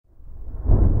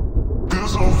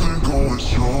going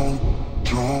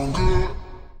stronger.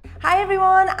 Hi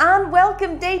everyone, and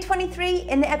welcome day 23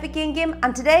 in the Epic Endgame,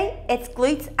 and today it's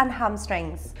glutes and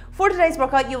hamstrings. For today's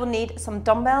workout you will need some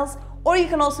dumbbells, or you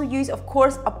can also use, of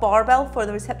course, a barbell for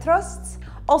those hip thrusts,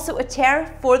 also a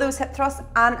chair for those hip thrusts,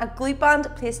 and a glute band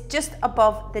placed just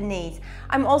above the knees.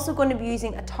 I'm also going to be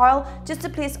using a towel just to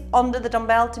place under the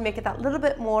dumbbell to make it that little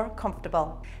bit more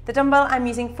comfortable. The dumbbell I'm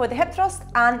using for the hip thrust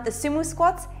and the sumo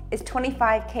squats is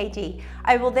 25 kg.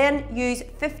 I will then use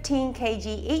 15 kg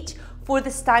each for the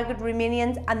staggered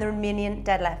Romanians and the Romanian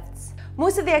deadlifts.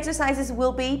 Most of the exercises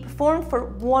will be performed for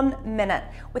 1 minute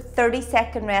with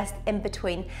 30-second rest in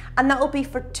between, and that will be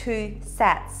for 2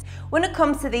 sets. When it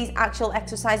comes to these actual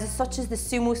exercises such as the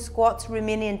sumo squats,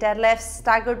 Romanian deadlifts,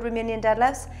 staggered Romanian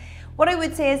deadlifts, what I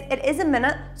would say is it is a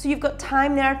minute, so you've got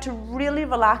time there to really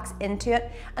relax into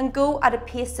it and go at a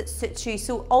pace that suits you.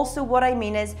 So also what I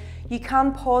mean is you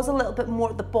can pause a little bit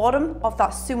more at the bottom of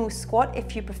that sumo squat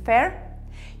if you prefer.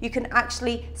 You can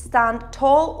actually stand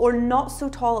tall or not so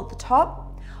tall at the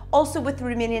top. Also with the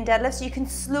Romanian deadlifts, you can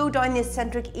slow down the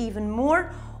eccentric even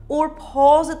more, or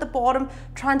pause at the bottom,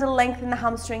 trying to lengthen the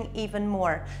hamstring even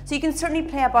more. So you can certainly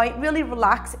play about, really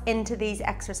relax into these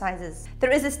exercises.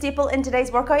 There is a staple in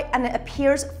today's workout, and it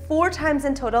appears 4 times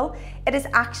in total. It is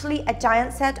actually a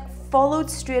giant set followed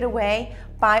straight away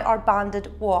by our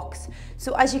banded walks.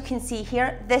 So as you can see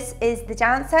here, this is the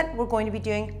giant set. We're going to be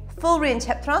doing full range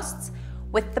hip thrusts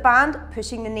with the band,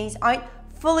 pushing the knees out,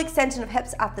 full extension of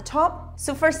hips at the top.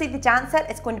 So firstly, the giant set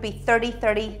is going to be 30,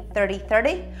 30, 30,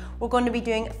 30. We're going to be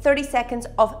doing 30 seconds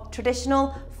of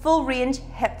traditional full range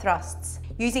hip thrusts,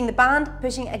 using the band,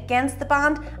 pushing against the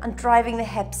band and driving the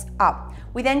hips up.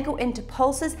 We then go into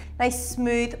pulses, nice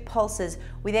smooth pulses.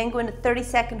 We then go into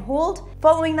 30-second hold.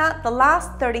 Following that, the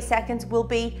last 30 seconds will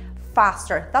be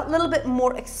faster, that little bit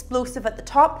more explosive at the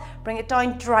top, bring it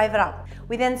down, drive it up.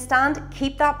 We then stand,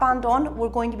 keep that band on. We're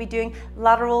going to be doing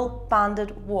lateral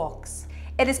banded walks.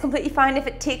 It is completely fine if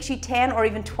it takes you 10 or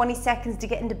even 20 seconds to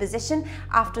get into position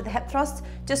after the hip thrust.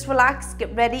 Just relax,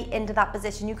 get ready into that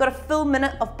position. You've got a full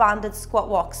minute of banded squat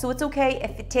walks, so it's okay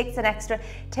if it takes an extra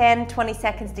 10, 20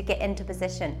 seconds to get into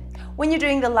position. When you're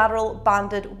doing the lateral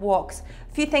banded walks,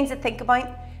 a few things to think about.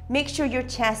 Make sure your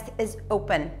chest is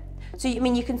open. So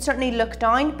you can certainly look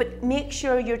down, but make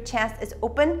sure your chest is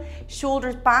open,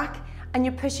 shoulders back, and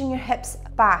you're pushing your hips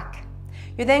back.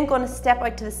 You're then going to step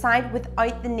out to the side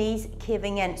without the knees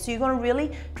caving in. So you're going to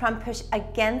really try and push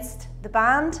against the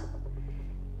band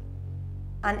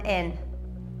and in.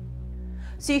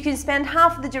 So you can spend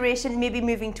half of the duration maybe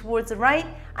moving towards the right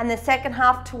and the second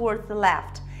half towards the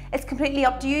left. It's completely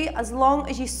up to you, as long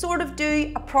as you sort of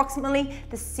do approximately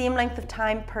the same length of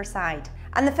time per side.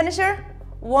 And the finisher,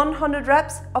 100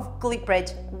 reps of glute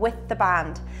bridge with the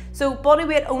band. So body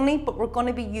weight only, but we're going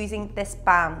to be using this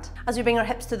band. As we bring our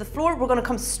hips to the floor, we're going to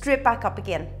come straight back up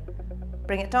again.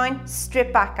 Bring it down,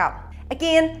 straight back up.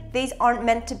 Again, these aren't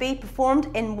meant to be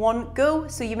performed in one go,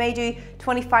 so you may do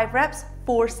 25 reps,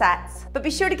 4 sets. But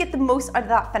be sure to get the most out of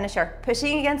that finisher,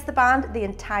 pushing against the band the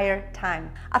entire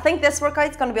time. I think this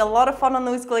workout's going to be a lot of fun on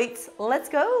those glutes. Let's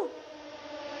go.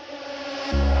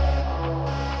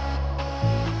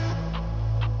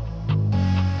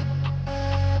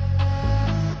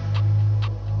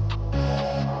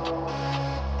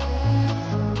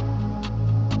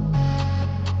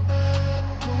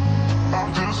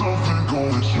 There's something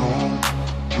going stronger.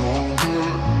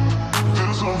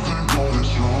 There's something going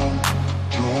stronger.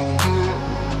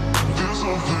 There's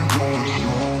something going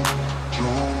stronger.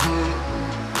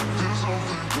 There's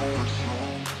something going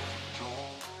strong.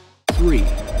 3,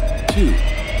 2,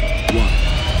 1.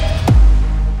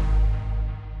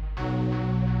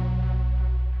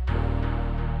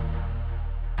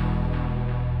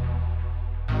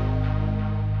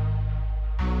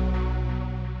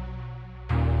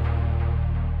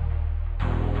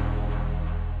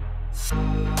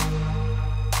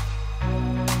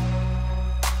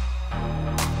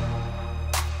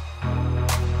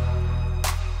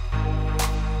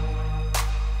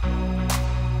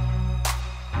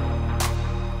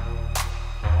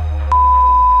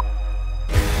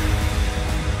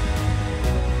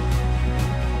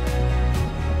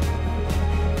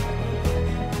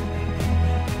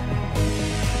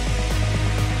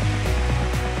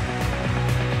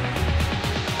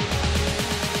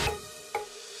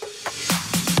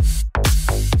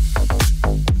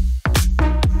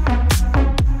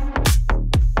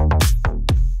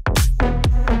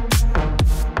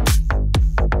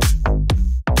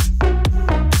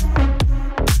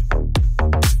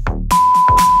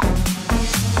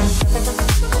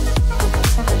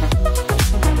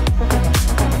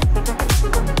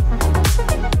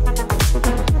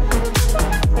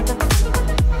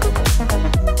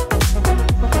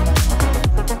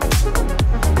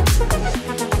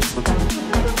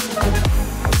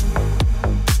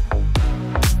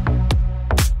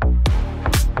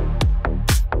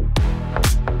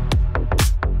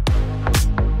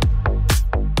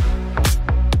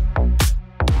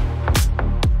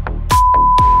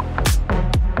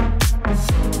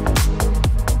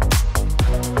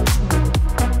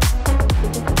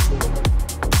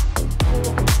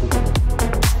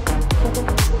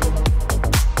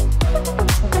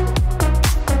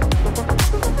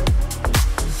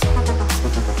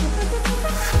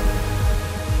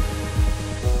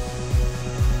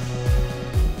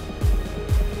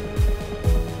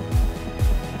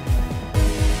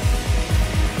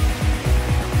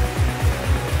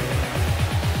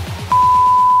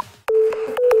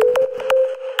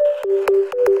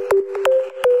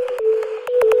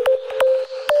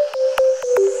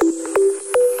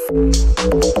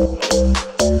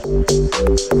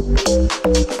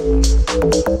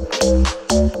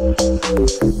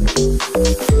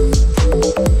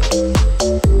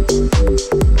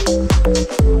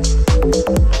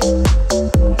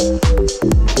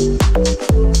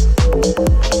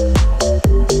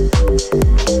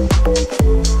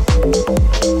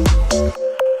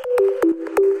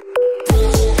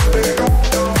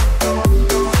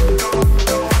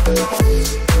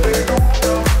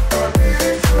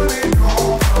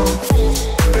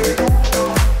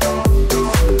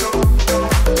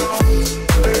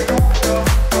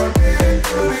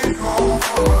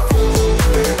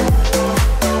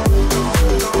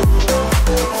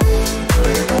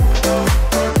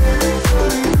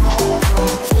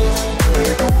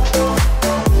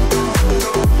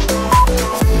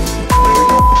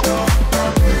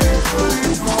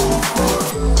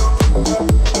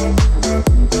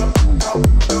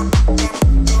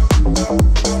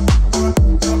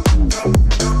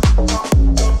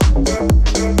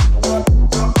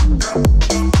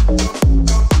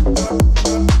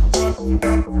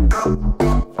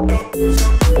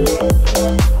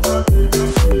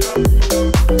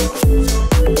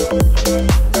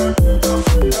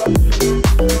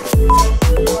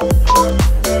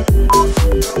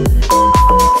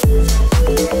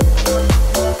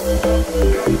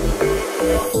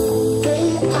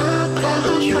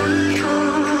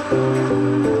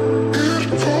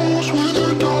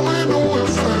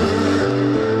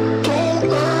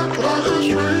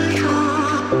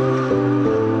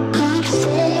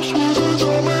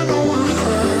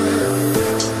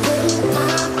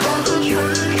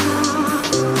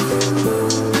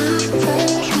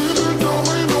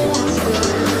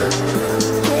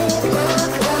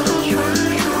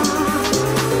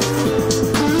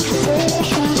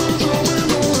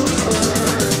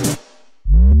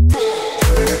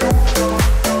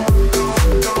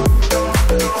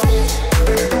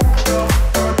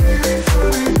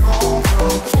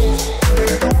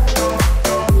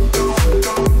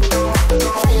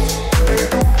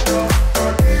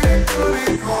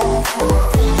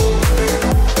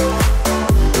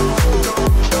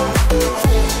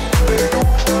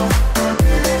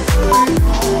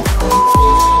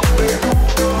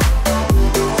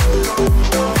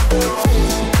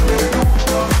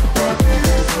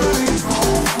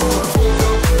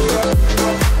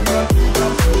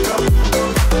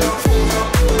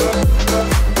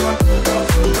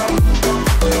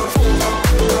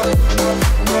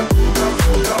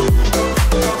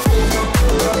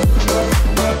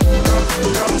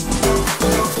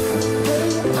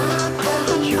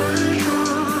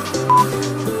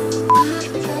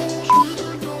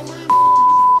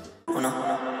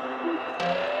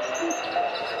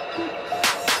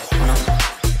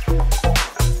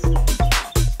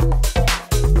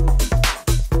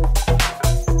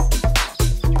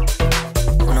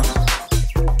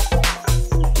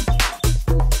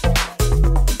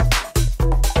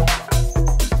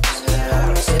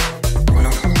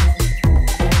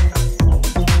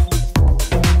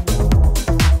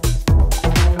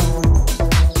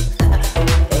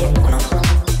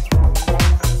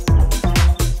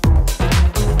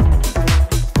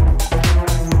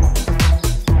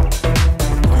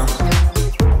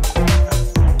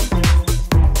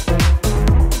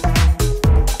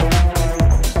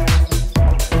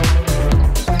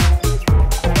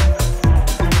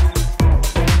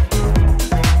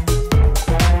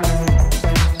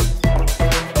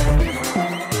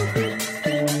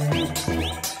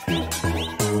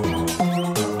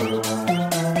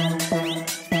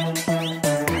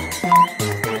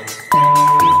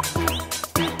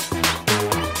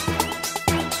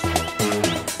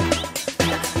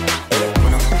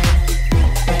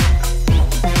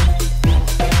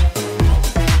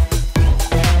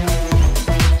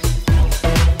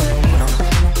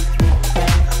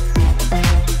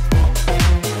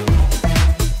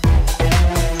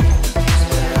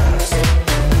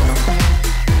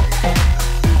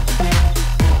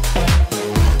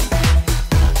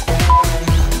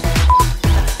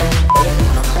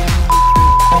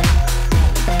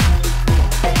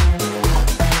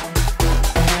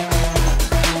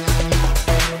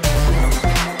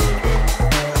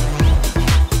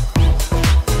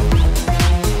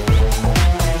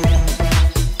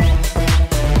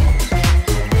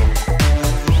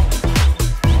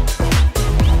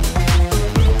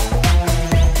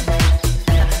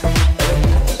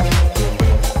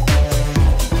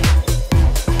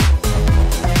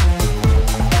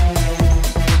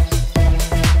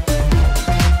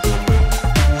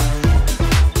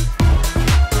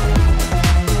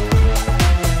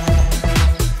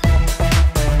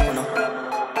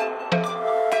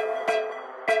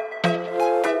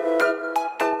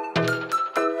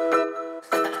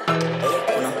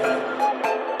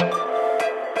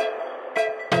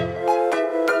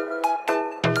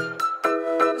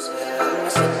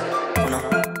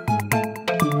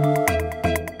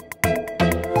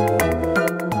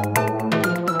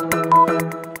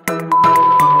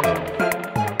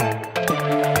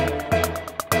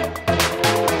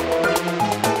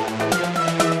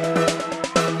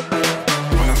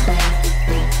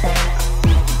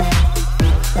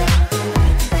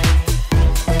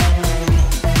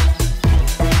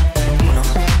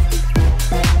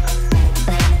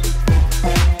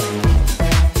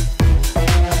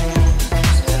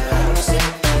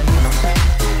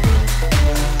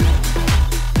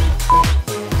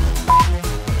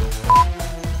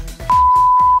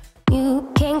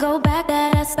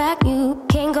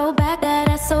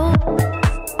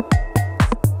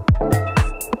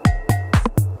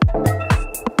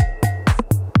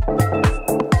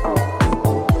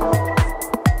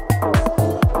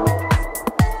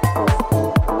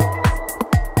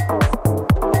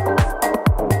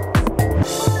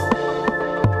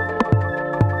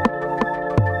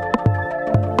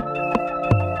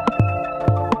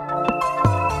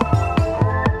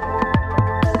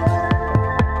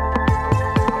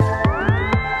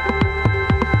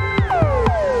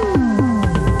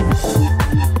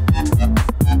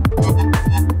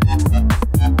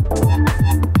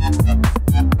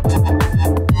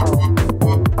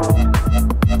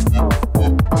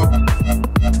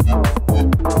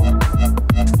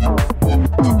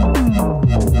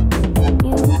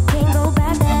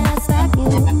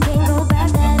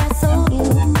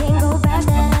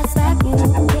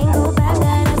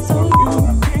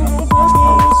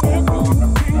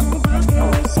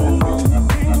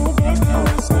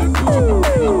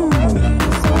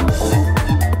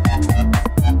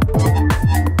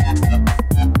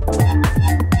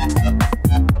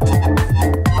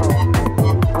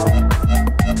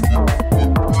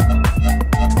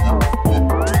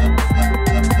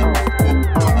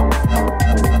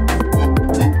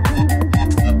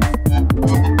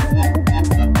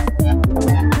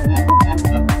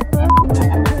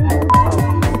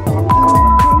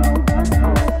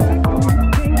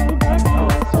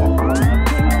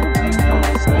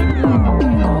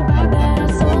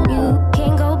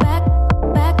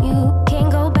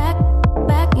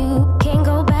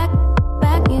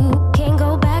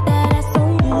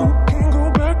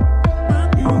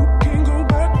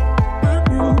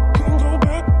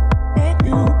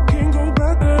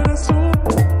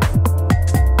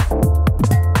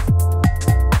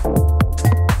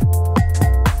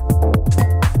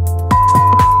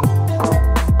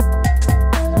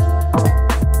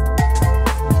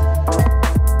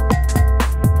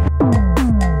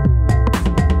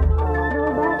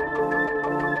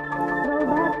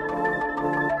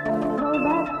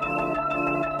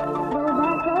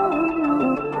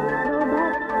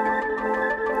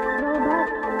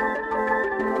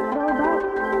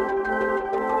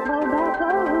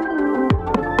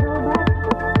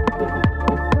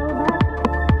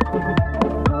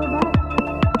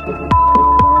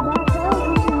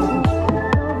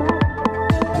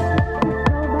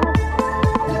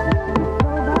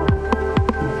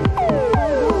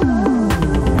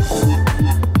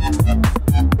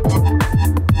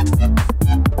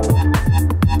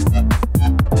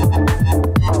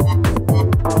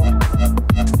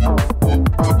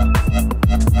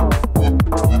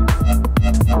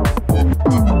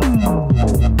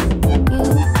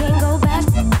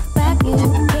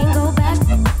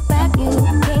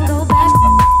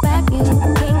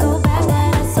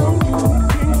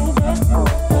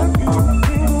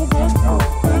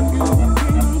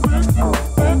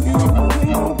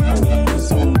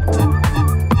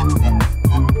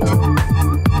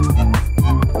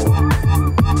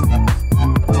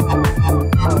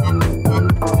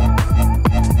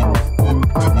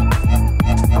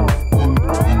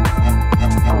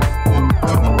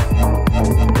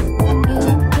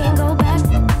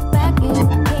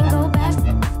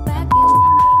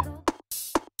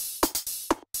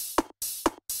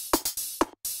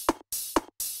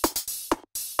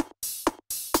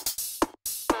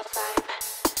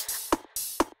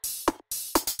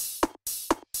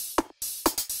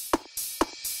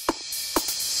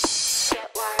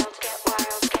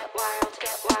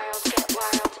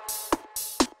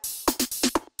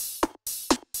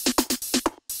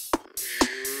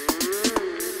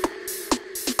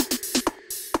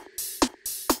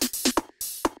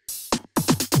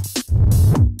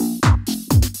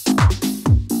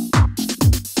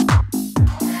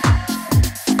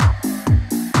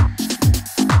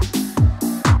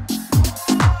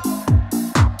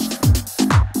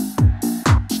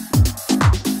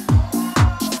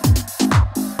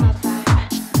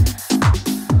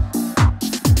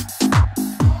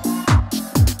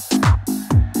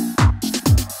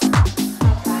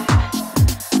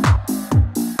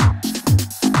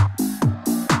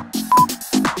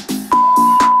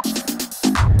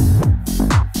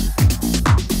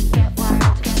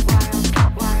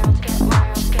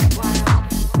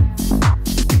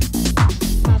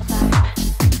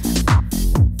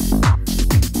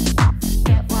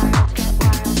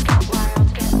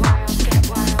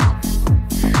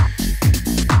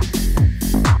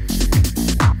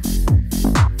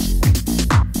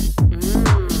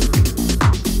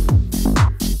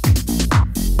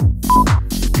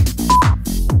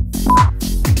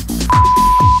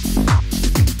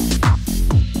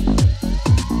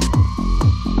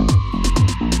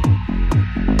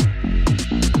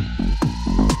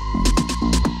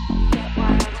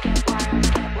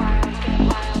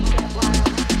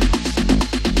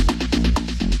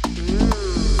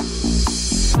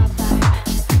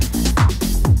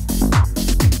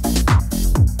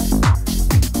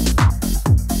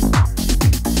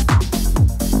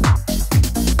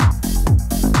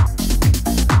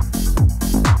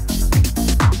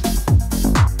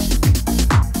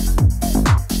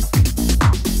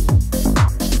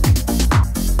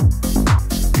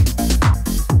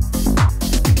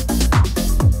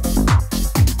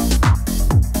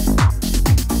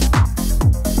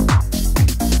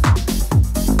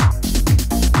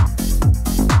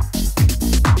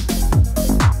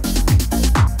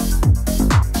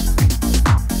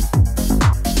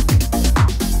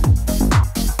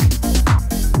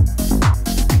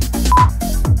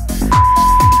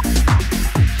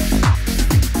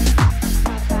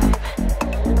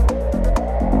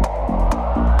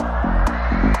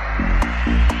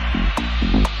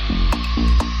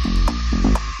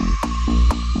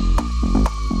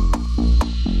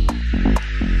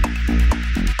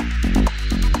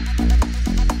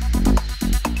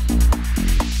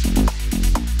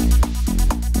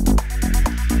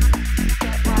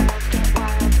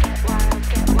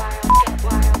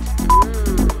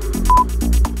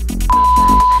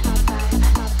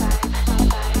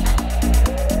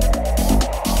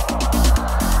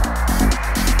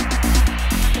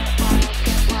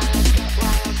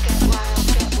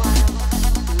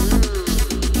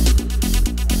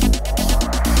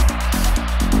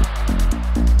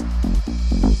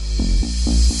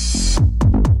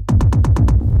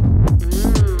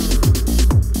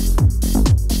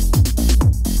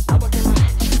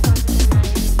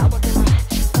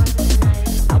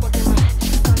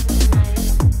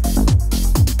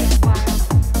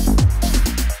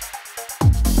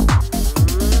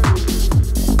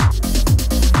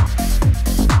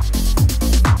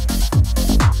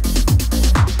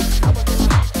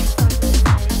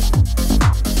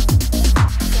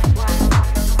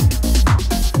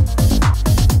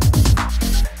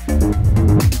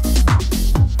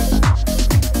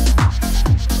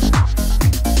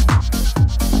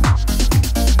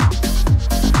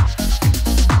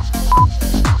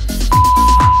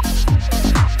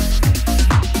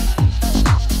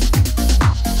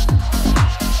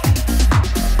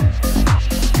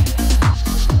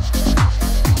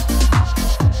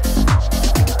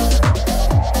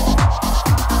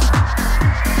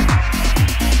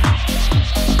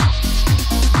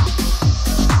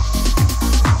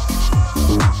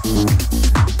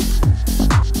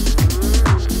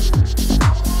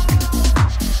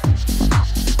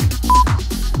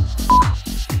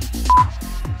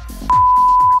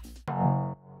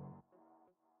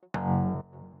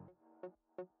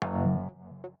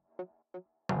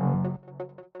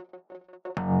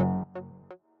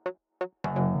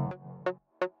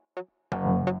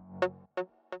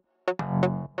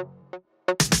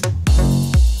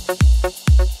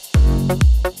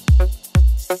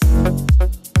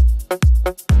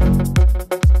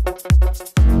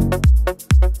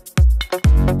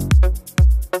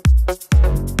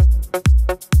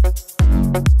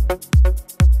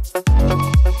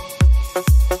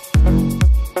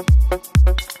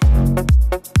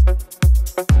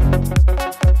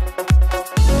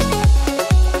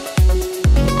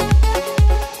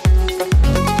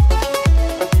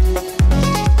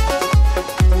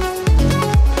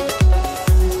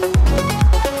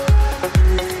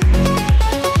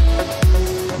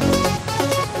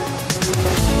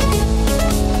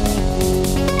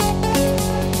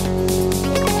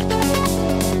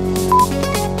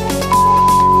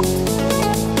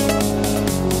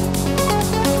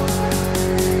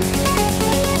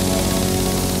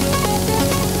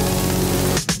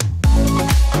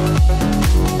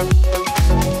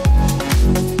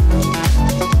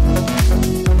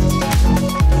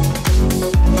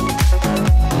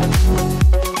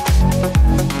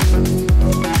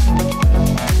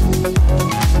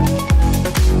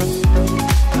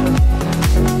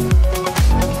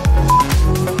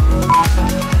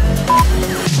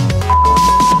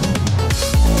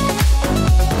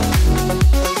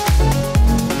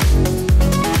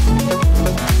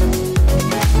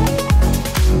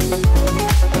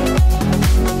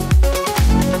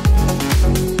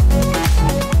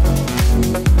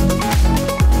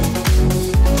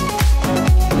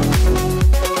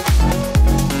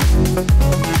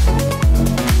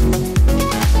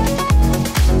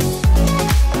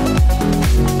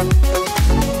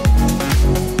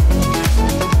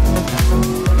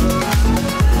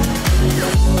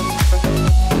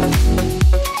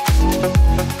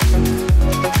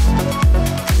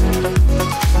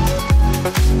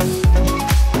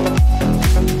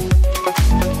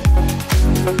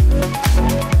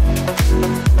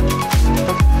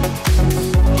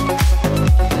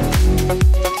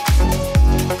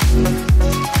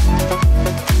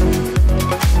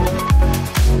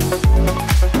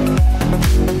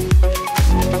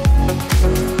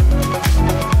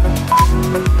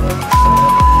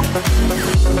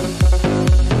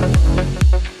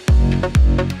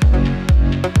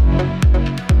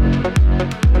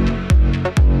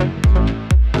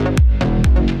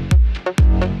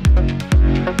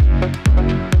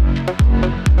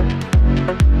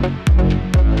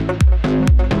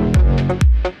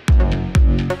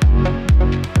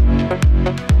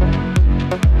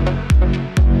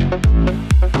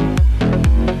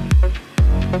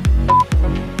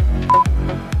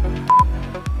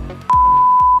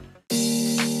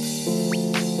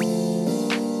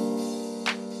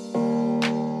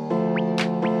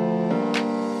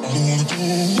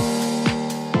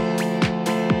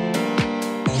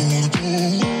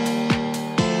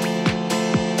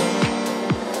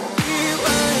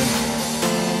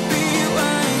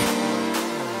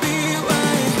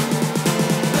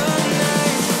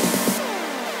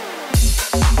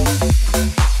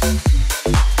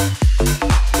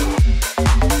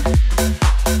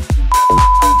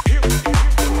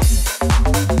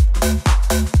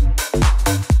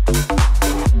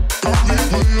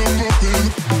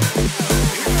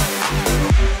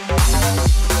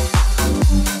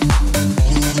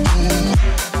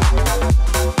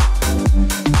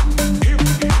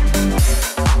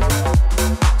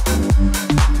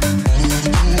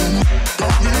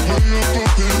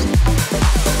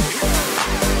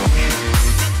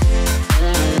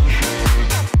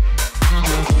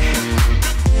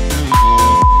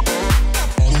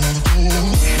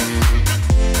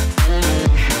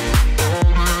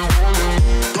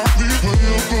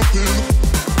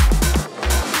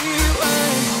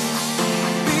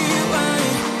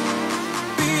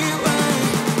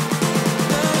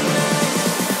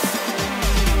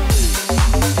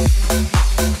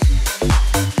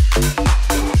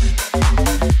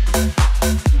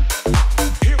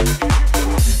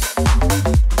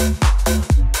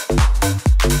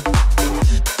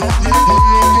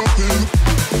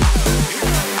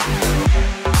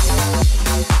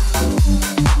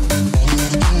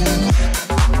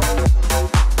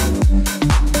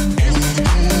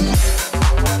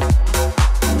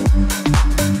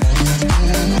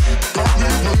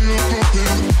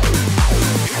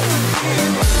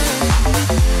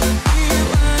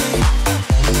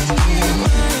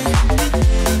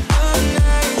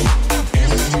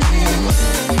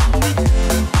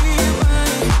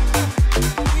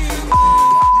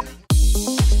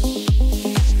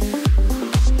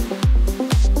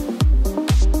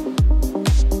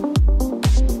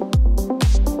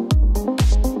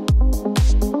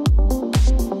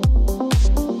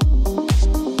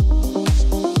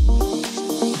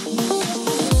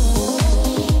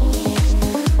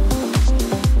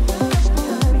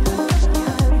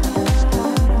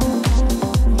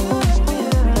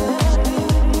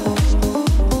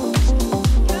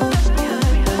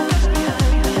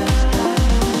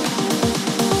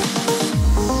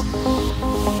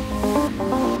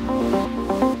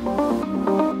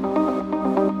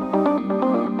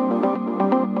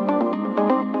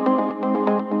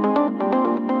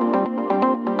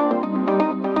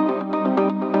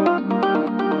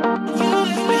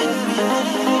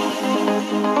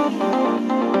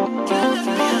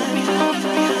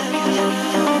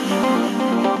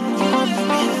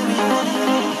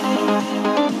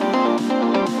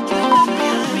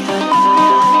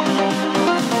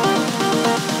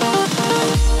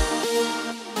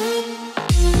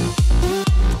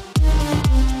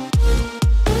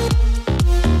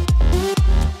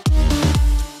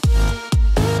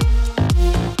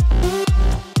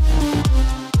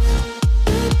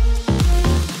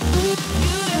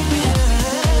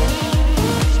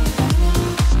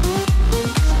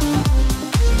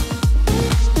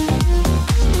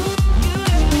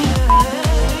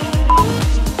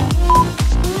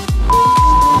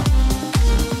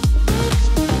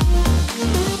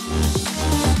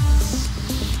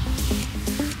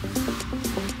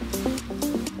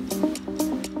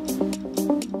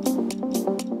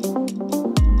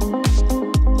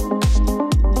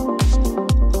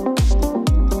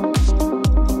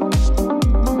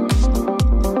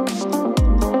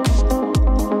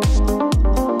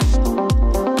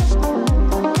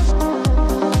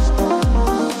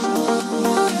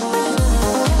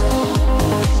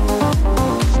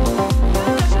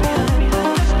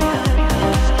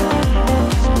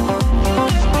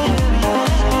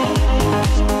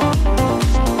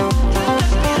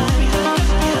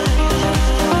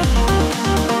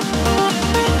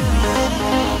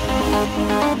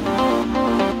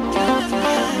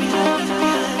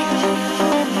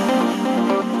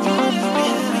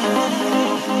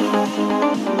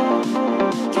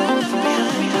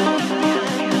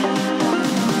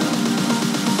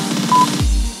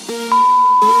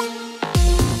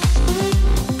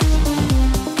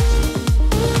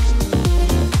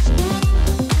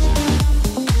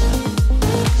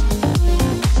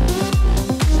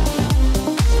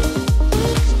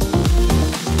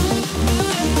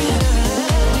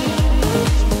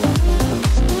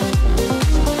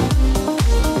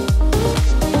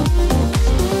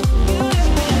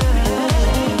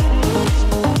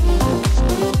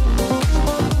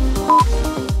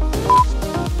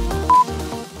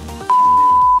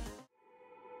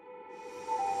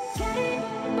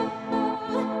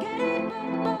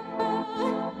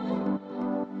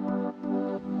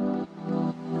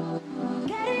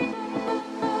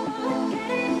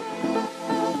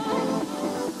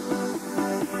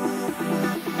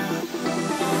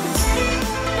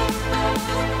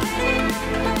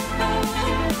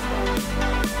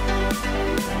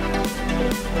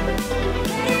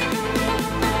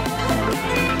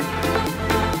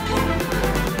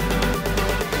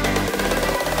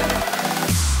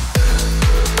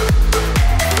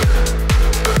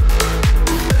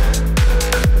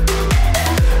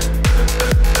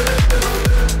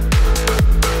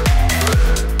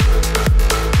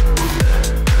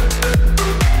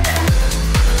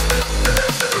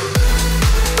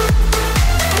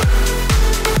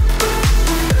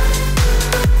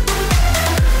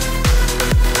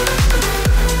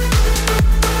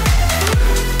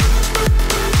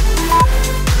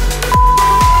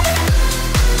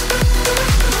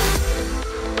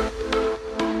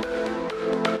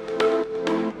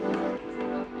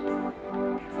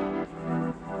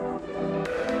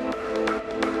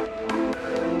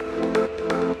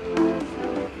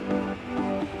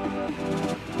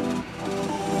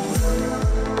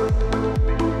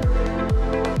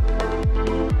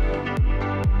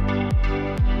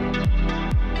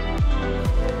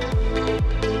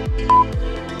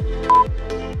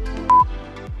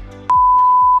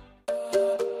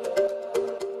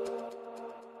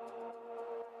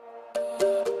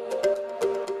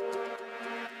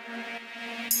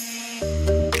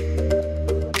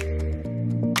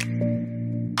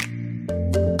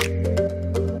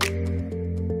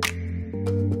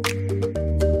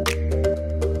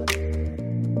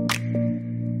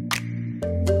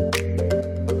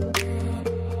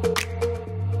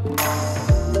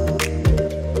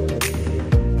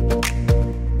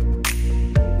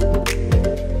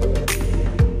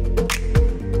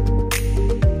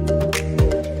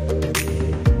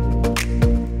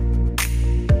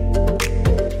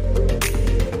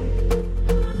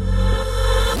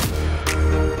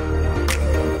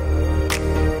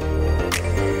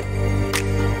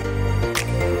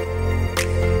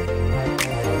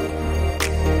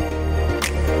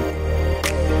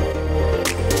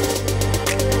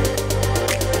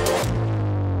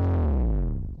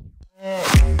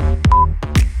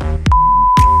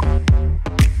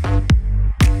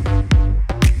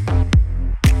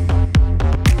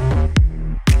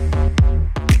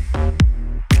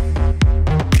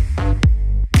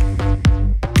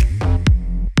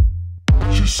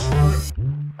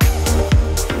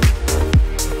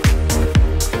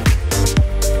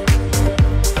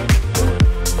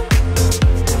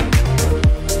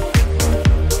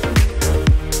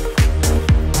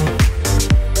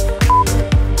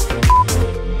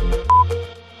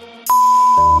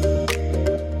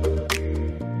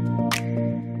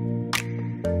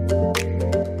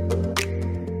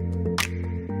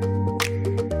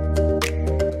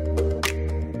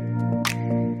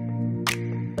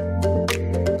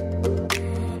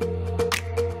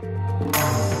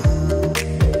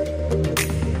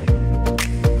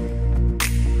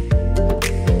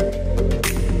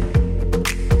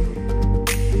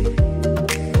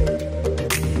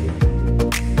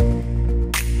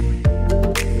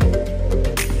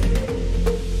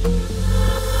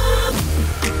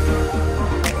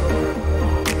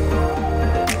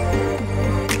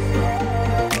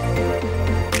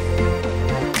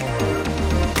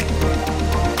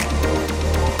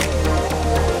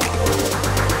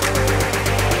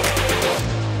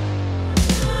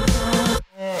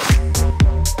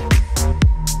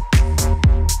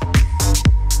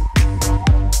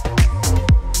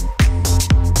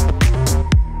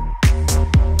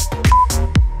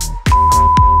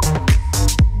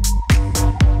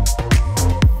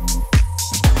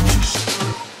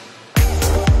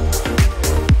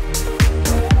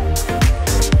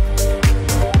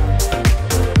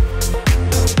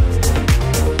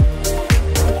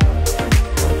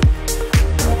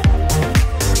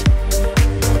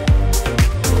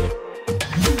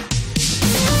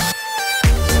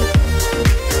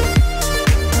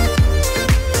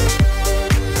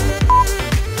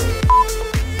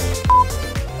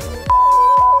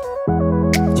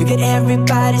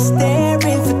 body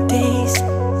staring for days.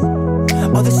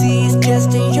 All they see is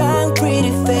just a young,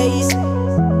 pretty face.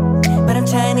 But I'm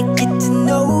trying to get to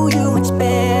know you much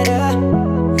better.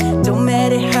 Don't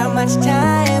matter how much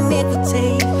time it will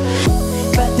take.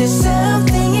 But there's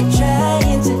something you're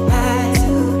trying to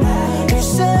hide. There's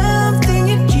something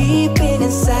you're keeping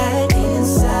inside.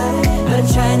 But I'm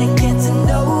trying to get to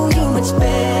know you much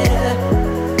better.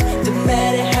 Don't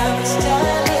matter how much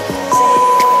time it will take.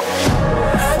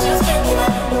 I just can't give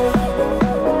up.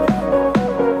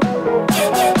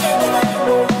 Can't give up.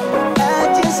 I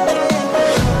just can't give up.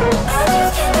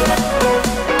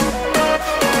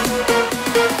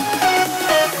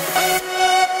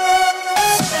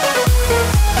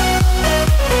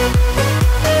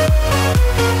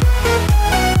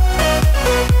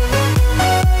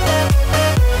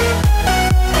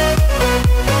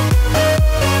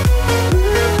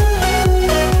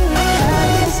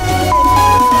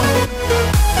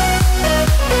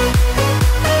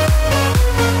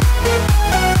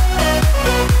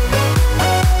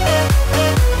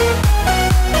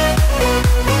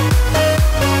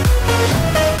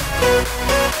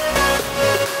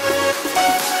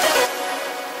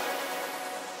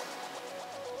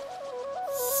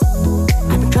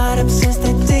 I've been caught up since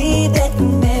the day that we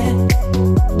met,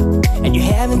 and you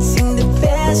haven't seen the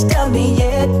best of me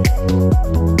yet.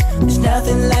 There's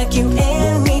nothing like you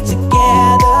and me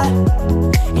together,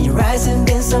 and your eyes have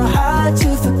been so hard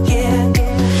to forget.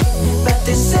 But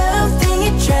there's something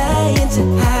you're trying to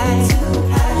hide.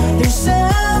 There's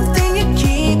something you're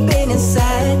keeping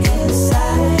inside.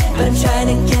 But I'm trying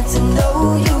to get to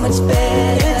know you much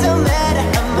better. It don't matter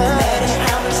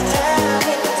how much time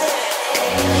it takes.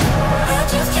 I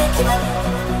just can't give up.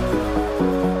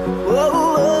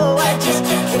 Whoa, I just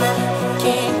can't give up.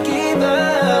 Can't give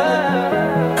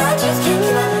up. I just can't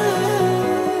give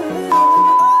up.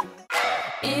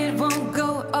 It won't go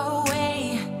away.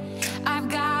 I've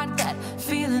got that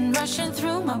feeling rushing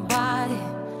through my body.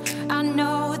 I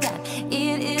know that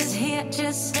it is here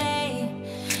to stay.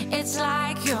 It's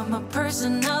like you're my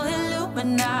personal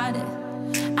Illuminati.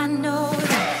 I know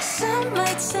that some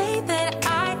might say that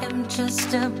I am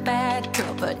just a bad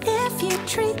girl, but if you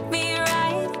treat me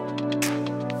right,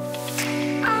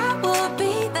 I will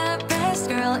be the best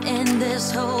girl in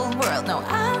this whole world. No,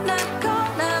 I'm not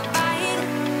gonna bite.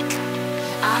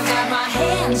 I got my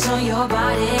hands on your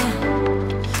body,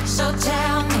 so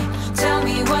tell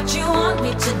me what you want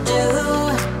me to do.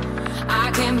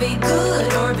 I can be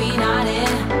good or be naughty,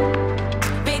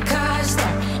 because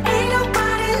there ain't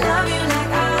nobody love you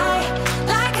like I do,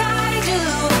 like I do,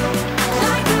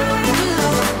 like I do,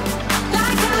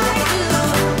 like I do,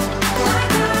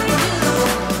 like I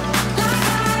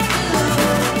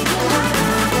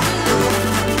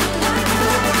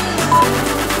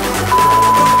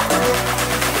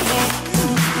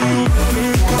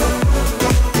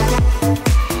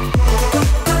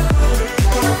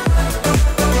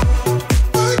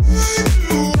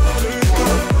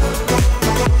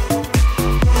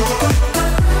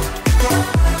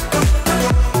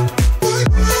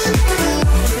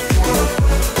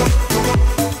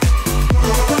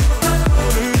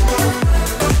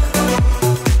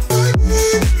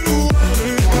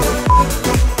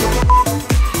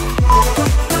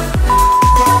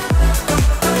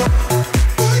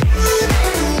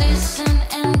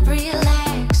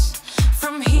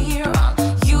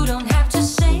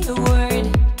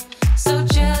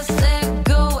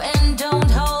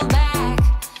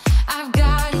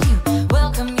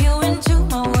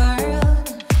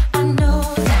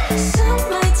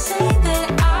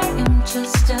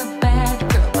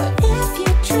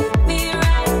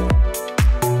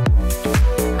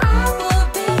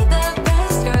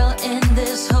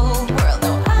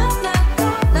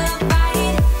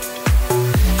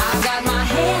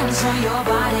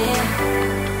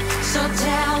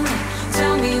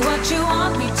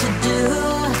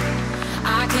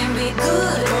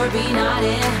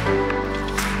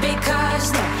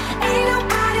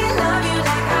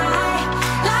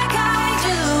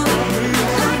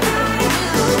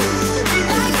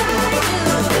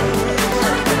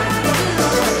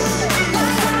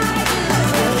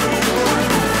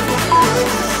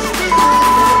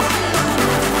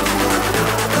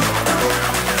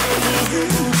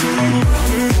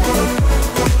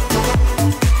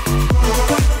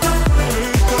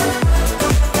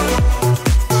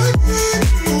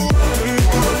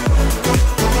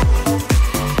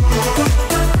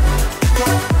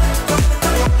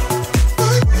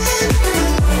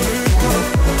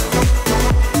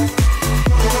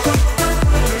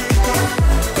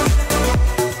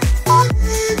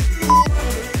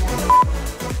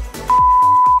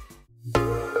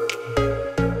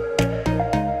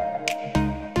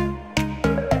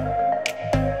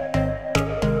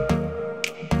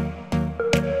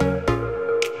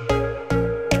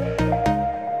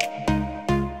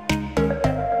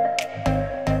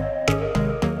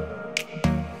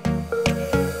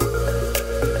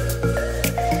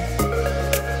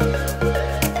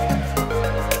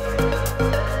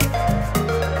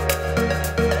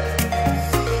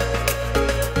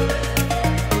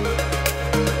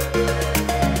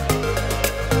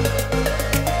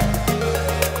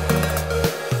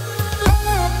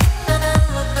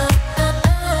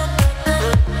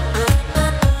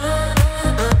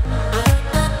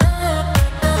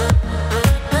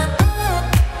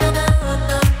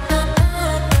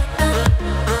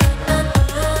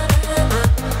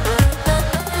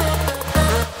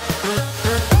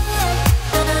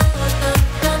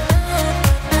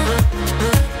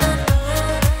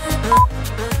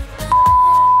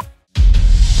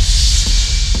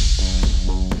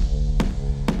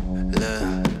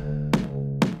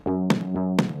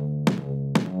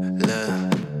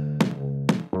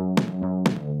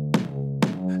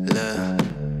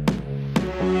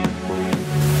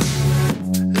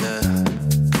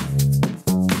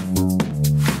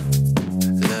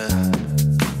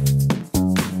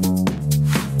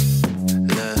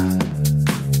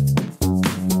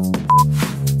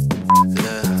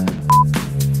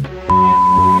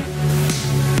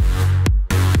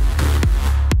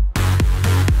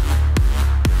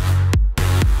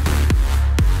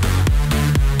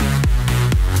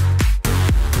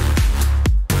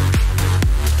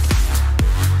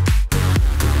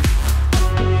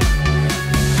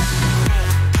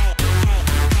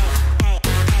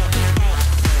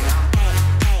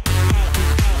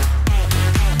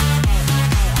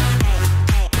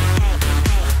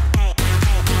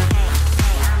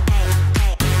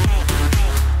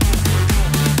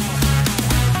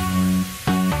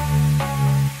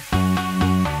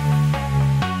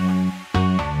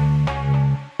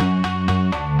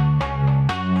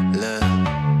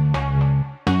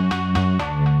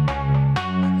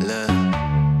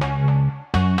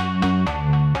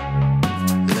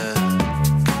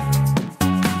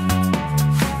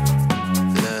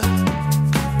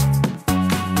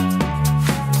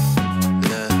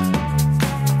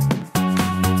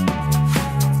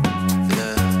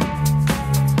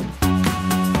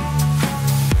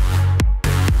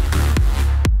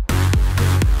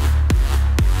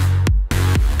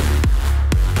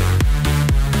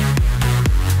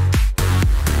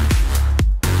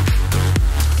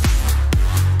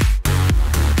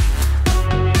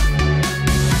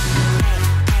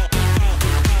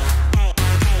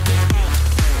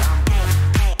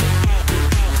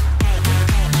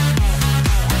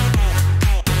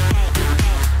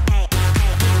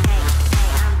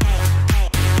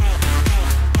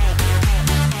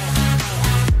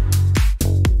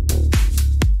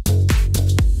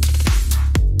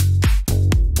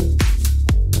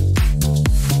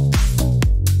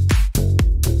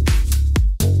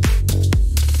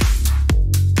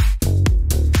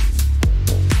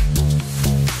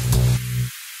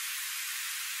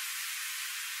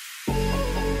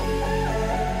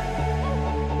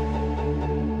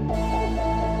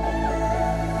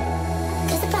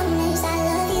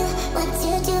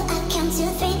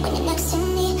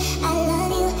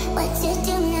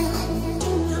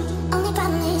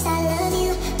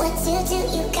you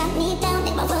do? You got me down,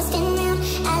 make my world spin round.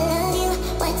 I love you,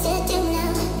 what you do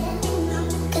now?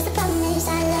 Cause the problem is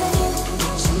I love you.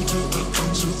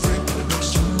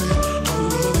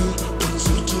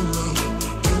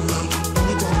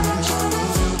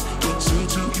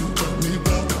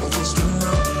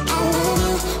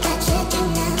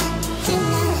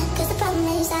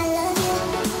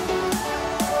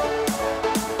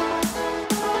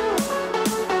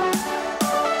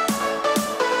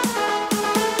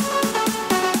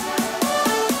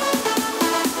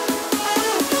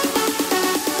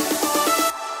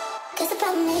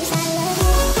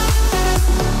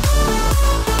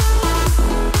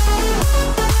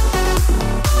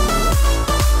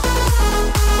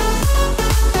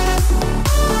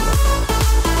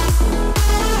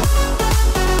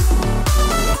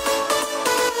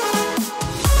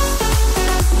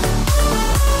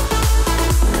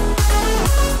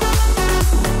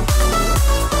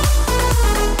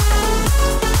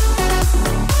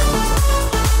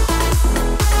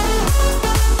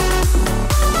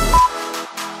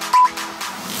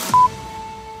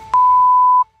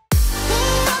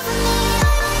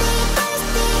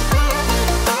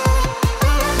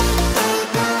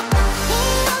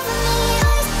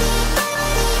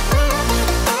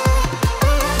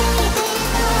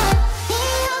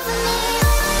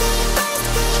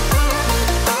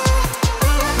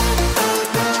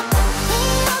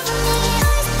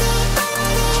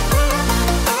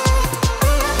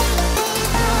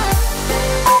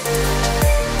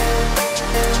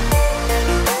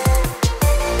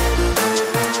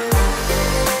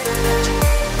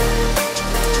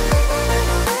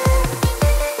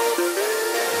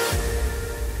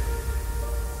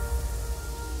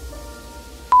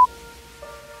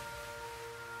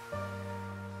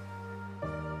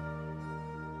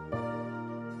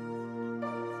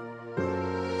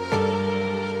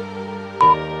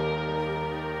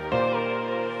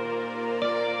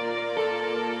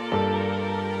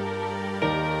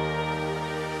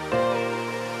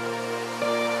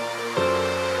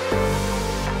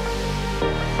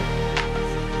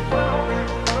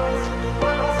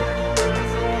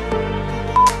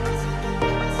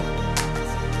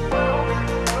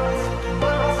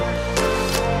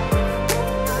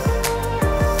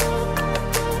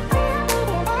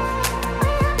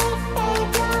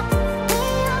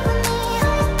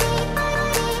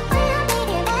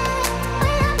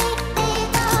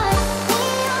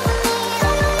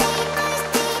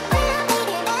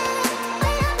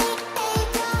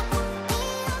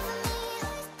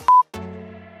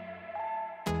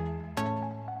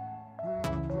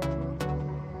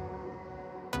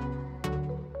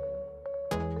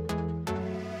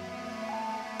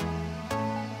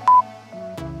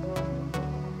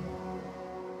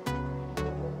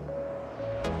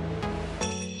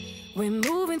 We're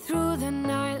moving through the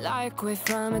night like we're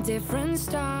from a different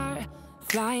star,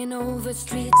 flying over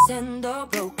streets and our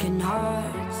broken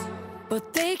hearts.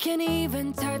 But they can't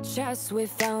even touch us, we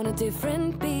found a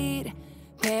different beat.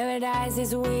 Paradise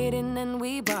is waiting and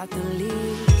we bought the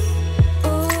lead.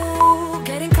 Ooh,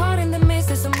 getting caught in the mist,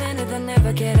 there's so many that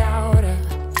never get out of.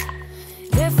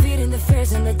 They're feeding the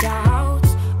fears and the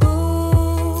doubts.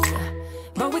 Ooh,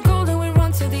 but we're golden, we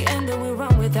run to the end and we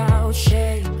run without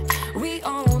shame. We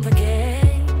own the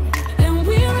game, and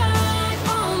we ride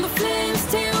on the flames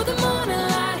till the morning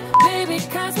light, baby,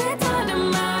 cause we're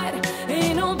dynamite.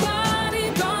 Ain't nobody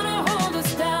gonna hold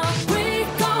us down. Break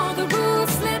all the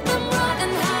rules, let them run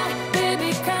and hide,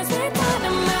 baby, cause we're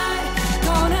dynamite.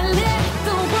 Gonna let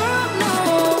the world know.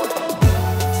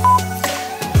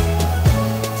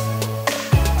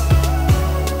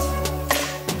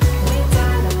 We're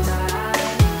dynamite.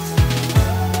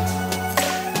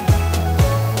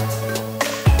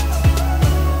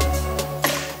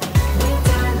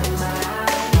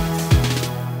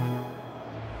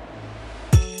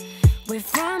 We're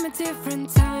from a different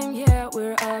time, yeah,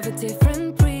 we're of a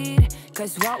different breed.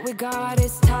 Cause what we got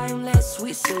is timeless,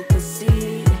 we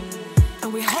supersede.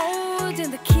 And we hold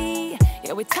in the key,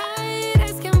 yeah, we're tight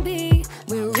as can be.